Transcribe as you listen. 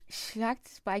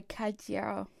Schlacht bei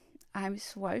Caldera am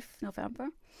 12. November.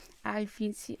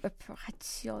 Alvinci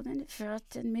Operationen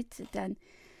werden mit den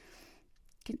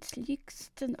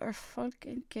gültigsten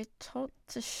Erfolgen getont.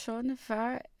 Schon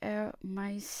war er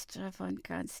Meister von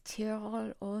ganz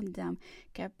Tirol und dem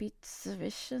Gebiet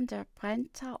zwischen der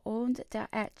Brenta und der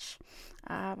Etsch.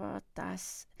 Aber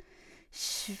das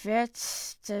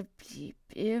Schwerste blieb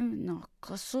ihm noch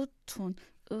zu tun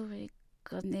übrig,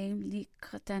 nämlich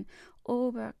den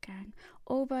Übergang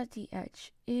über die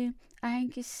Etsch im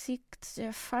Angesicht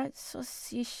der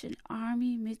französischen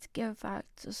Armee mit Gewalt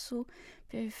zu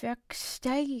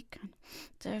bewerkstelligen.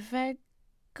 Der Weg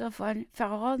von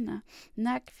Verona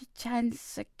nach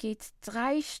Vicenza geht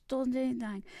 3 Stunden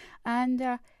lang an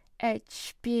der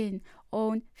Etsch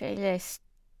und verlässt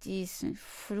diesen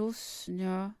Fluss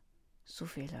nur so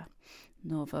viele.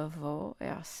 Nur wo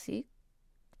er sich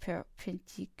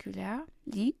perpendikulär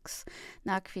links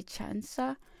nach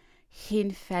Vicenza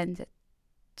hinwendet.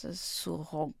 Zu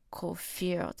Ronco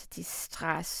führt die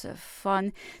Straße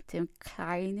von dem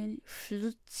kleinen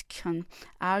Flüsschen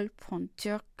Alpon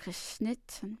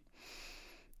durchgeschnitten.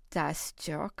 Das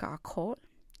Dörkerkohl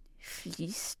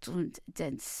fließt und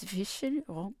dann zwischen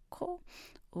Ronco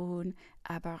und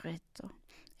Abareto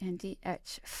in die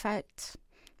Etsch fällt.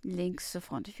 Links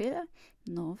von Villa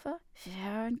Nova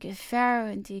wären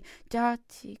Gefahren die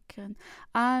dortigen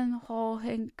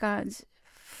Anhöhen ganz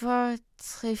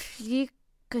vortreffliche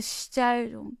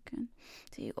Stellungen,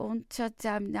 die unter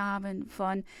dem Namen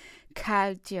von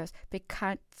Caldius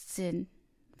bekannt sind.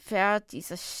 Wer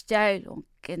diese Stellungen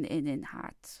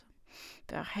innehat,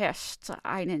 beherrschte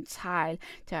einen Teil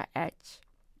der Etsch,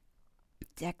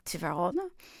 deckte Verona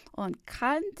und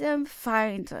kann dem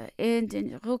Feinde in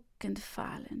den Rücken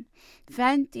fallen,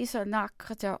 wenn dieser nach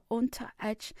der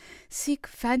Unteretsch sich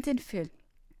wenden will.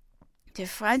 Der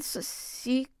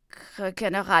französische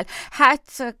General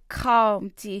hatte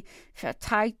kaum die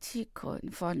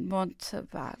Verteidigung von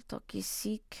Montebaldo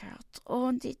gesichert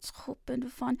und die Truppen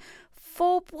von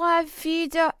Faubois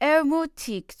wieder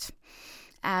ermutigt.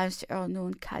 Als er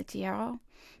nun Caldera,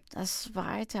 das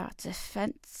weiter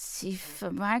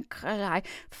defensive mancherlei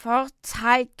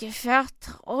Vorteil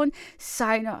gewährte und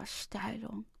seiner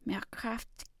Stellung mehr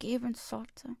Kraft geben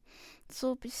sollte,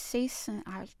 zu besessen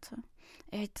eilte.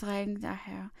 Er drang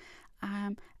daher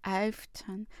am 11.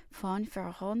 von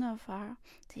Verona war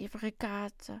die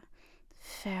Brigade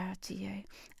Verdier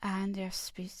an der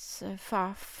Spitze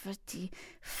warf die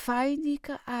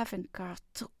feindliche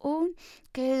Avantgarde und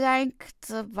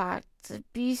gelenkte Warte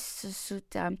bis zu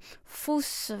dem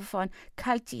Fuße von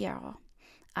Caldera.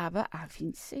 Aber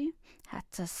Avinci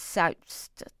hatte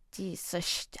selbst diese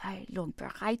Stellung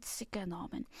bereits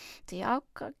genommen, die auch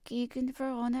gegen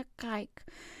Verona Krieg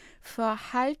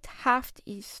verhalthaft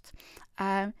ist.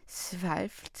 Am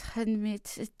 12.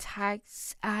 mit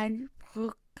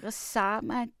Tagesanbruch sah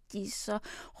man dieser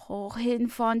hochhin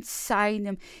von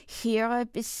seinem Heere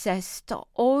besetzte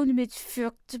und mit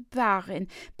furchtbaren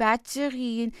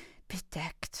Batterien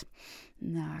bedeckt.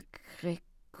 Nach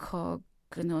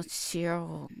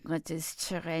Rekognosierung des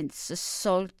Terrains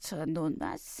sollte nun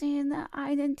Massena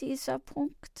einen dieser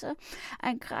Punkte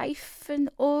angreifen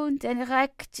und den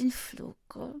rechten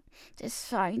Flügel des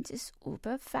Feindes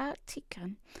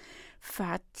überwältigen.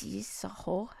 War dieser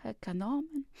hoch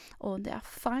genommen und der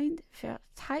Feind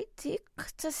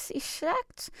verteidigte sich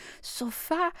schlecht, so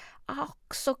war auch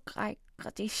sogleich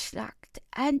die Schlacht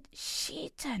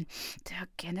entschieden. Der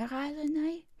General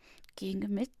Ney ging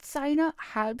mit seiner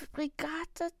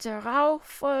Halbbrigade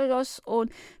darauf los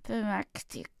und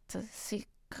bemächtigte sich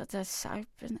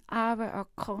desselben, aber er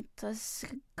konnte sich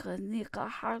nicht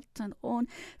halten und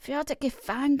wurde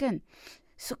gefangen.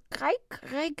 Sogleich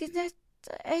regnete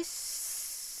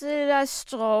es das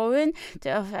Drohen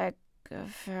der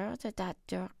Weggefährte,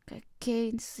 dadurch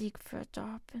kein Sieg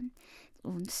verdorben.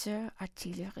 Unsere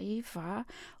Artillerie war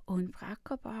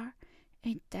unbrauchbar,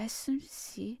 indessen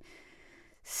sie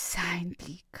sein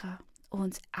Blick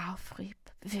uns aufrieb.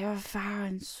 Wir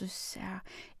waren zu sehr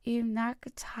im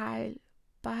Nachteil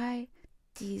bei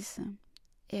diesem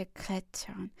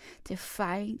Erklettern der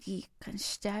feindlichen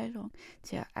Stellung.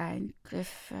 Der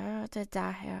Angriff wurde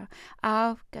daher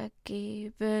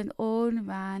aufgegeben und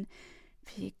man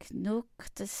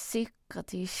begnügte sich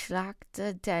die Schlacht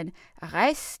den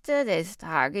Rest des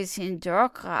Tages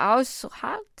hindurch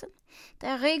auszuhalten.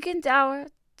 Der Regen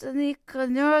dauerte nicht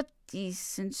nur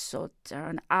diesen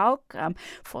sondern auch am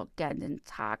folgenden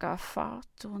Tage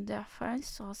fort und der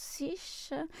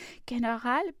französische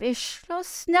General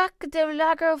beschloss, nach dem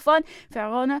Lager von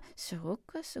Verona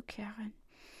zurückzukehren.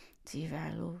 Die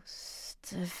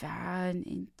Verluste waren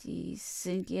in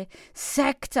diesem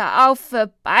Sektor auf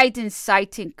beiden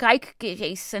Seiten gleich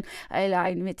gewesen,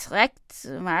 allein mit rechts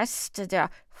maßte der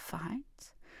Feind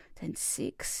den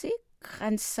Sieg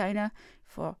an seiner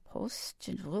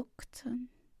Vorposten rückten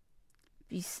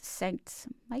bis St.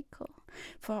 Michael.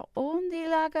 Vor die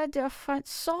Lager der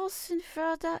Franzosen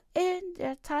wurde in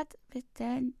der Tat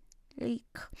bedenklich.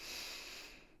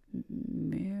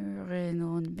 Mühren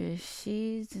und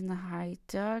Bescheidenheit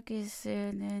der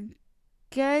Gesellen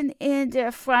in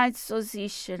der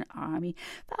französischen Armee.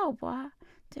 Barbara,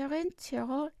 der in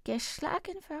Tirol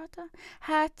geschlagen wurde,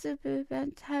 hatte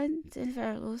den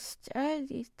Verlust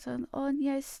erlitten und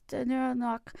jetzt nur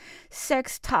noch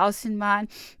 6.000 Mann.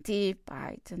 Die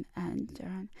beiden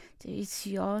anderen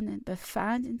Divisionen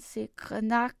befanden sich,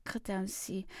 nachdem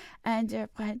sie an der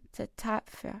Brente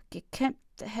tapfer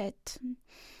gekämpft hätten.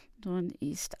 Nun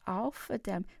ist auf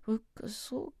dem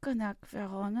Rückzug nach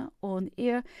Verona und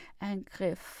ihr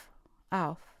Angriff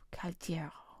auf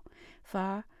Caldero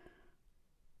war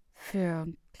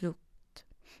verglückt.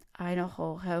 Eine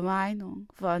hohe Meinung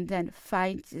von den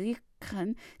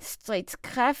feindlichen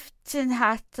Streitkräften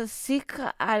hatte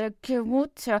sicher alle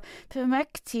Gemüter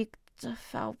bemächtigt.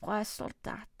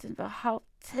 Verbrauchssoldaten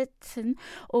behaupteten,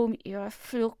 ihre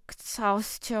Flucht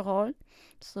aus Tirol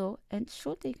zu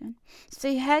entschuldigen.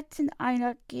 Sie hätten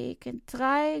einer gegen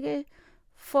 3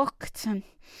 gefochten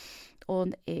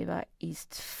und Eva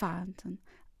ist fanden.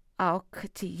 Auch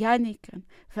diejenigen,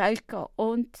 welche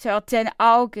unter den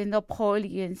Augen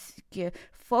Napoleons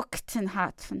gefochten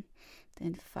hatten,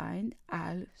 den Feind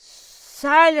als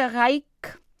zahlreich.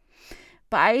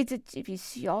 Beide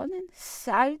Divisionen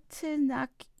zahlten nach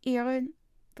ihren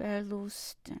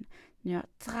Verlusten nur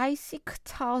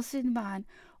 30.000 Mann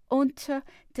unter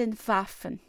den Waffen.